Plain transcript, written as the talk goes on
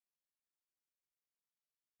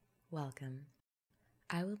Welcome.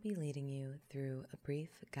 I will be leading you through a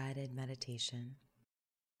brief guided meditation.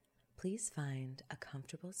 Please find a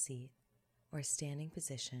comfortable seat or standing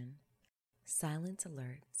position, silence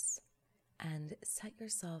alerts, and set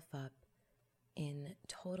yourself up in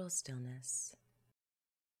total stillness.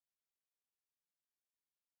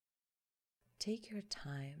 Take your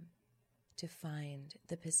time to find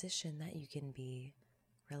the position that you can be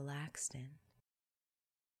relaxed in.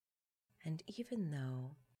 And even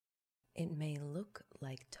though it may look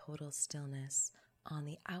like total stillness on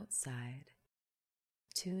the outside,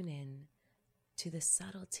 tune in to the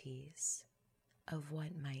subtleties of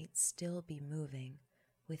what might still be moving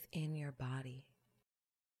within your body.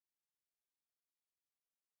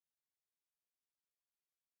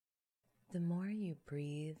 The more you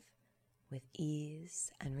breathe with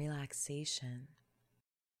ease and relaxation,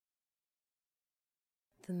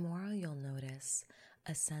 the more you'll notice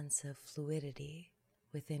a sense of fluidity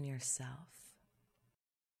within yourself.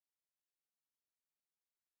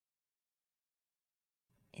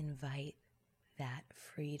 Invite that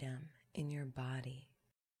freedom in your body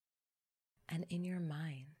and in your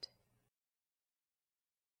mind.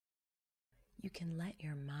 You can let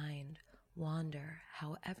your mind wander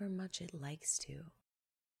however much it likes to,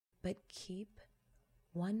 but keep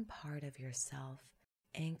one part of yourself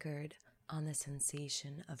anchored on the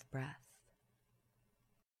sensation of breath.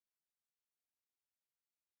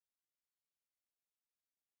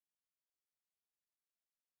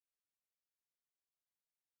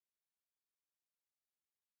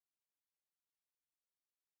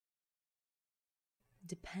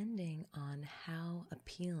 Depending on how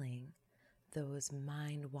appealing those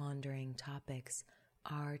mind-wandering topics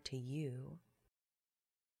are to you,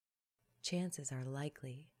 chances are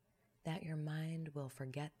likely that your mind will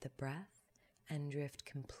forget the breath and drift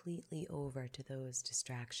completely over to those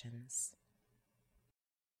distractions.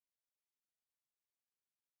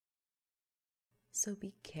 So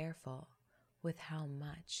be careful with how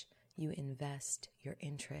much you invest your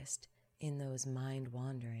interest in those mind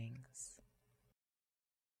wanderings.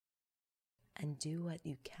 And do what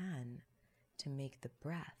you can to make the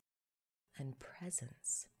breath and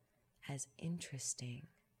presence as interesting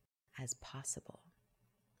as possible.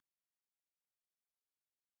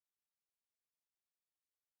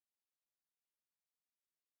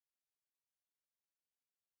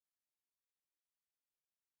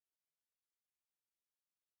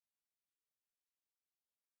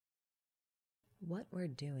 What we're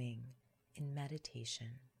doing in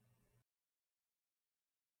meditation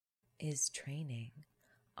is training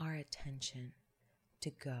our attention to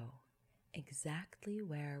go exactly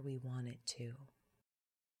where we want it to,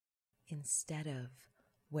 instead of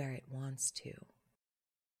where it wants to,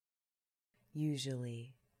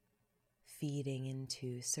 usually feeding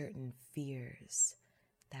into certain fears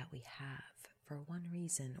that we have for one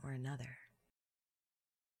reason or another.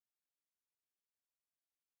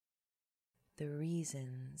 The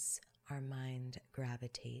reasons our mind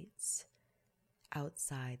gravitates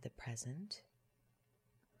outside the present,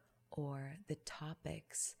 or the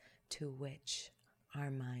topics to which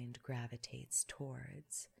our mind gravitates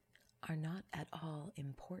towards, are not at all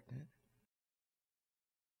important.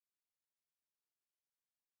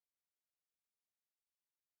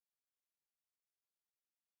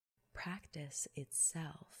 Practice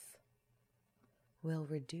itself will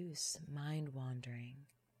reduce mind wandering,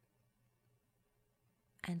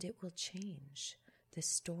 and it will change the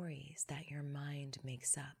stories that your mind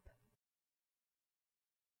makes up.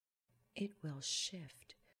 It will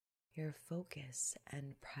shift your focus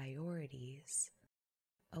and priorities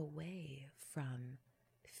away from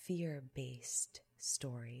fear-based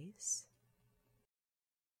stories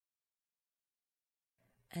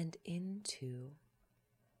and into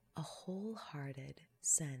a wholehearted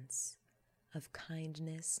sense of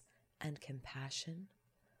kindness and compassion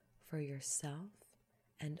for yourself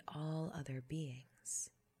and all other beings.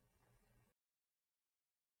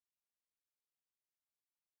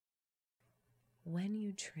 When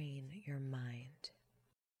you train your mind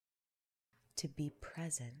to be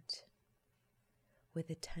present with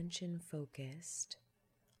attention focused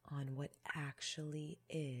on what actually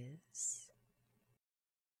is,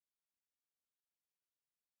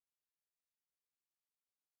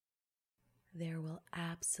 there will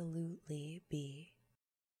absolutely be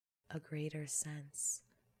a greater sense,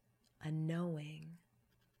 a knowing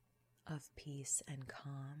of peace and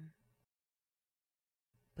calm,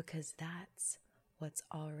 because that's what's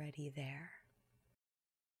already there.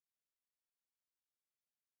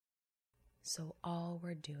 So all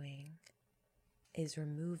we're doing is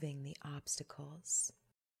removing the obstacles.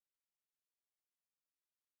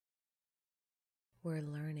 we're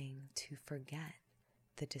learning to forget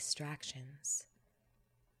the distractions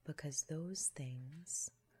because those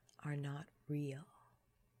things are not real.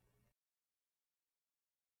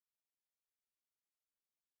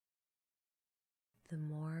 The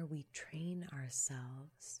more we train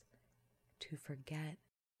ourselves to forget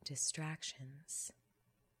distractions,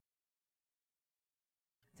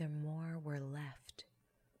 the more we're left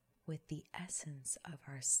with the essence of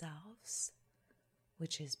ourselves,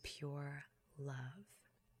 which is pure love.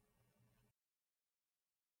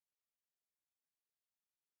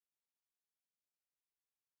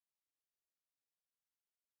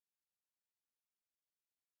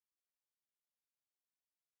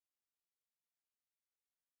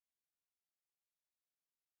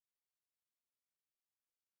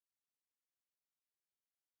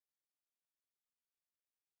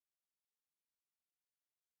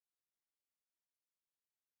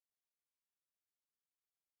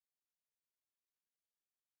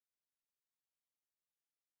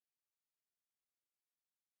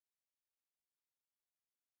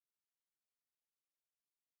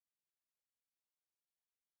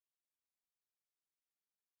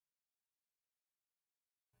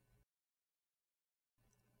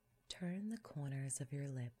 Turn the corners of your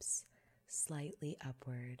lips slightly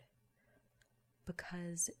upward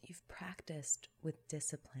because you've practiced with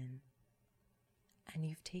discipline and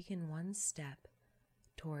you've taken one step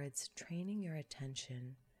towards training your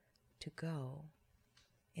attention to go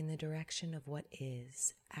in the direction of what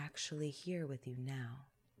is actually here with you now,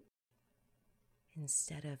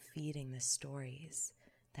 instead of feeding the stories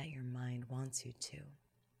that your mind wants you to.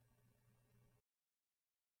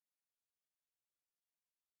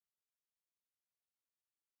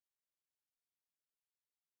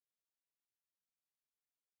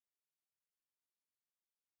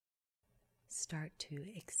 Start to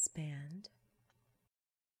expand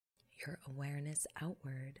your awareness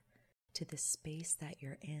outward to the space that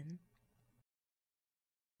you're in.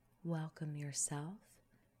 Welcome yourself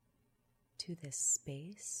to this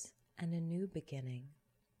space and a new beginning.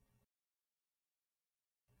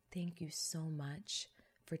 Thank you so much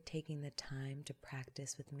for taking the time to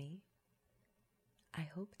practice with me. I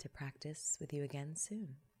hope to practice with you again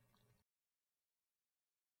soon.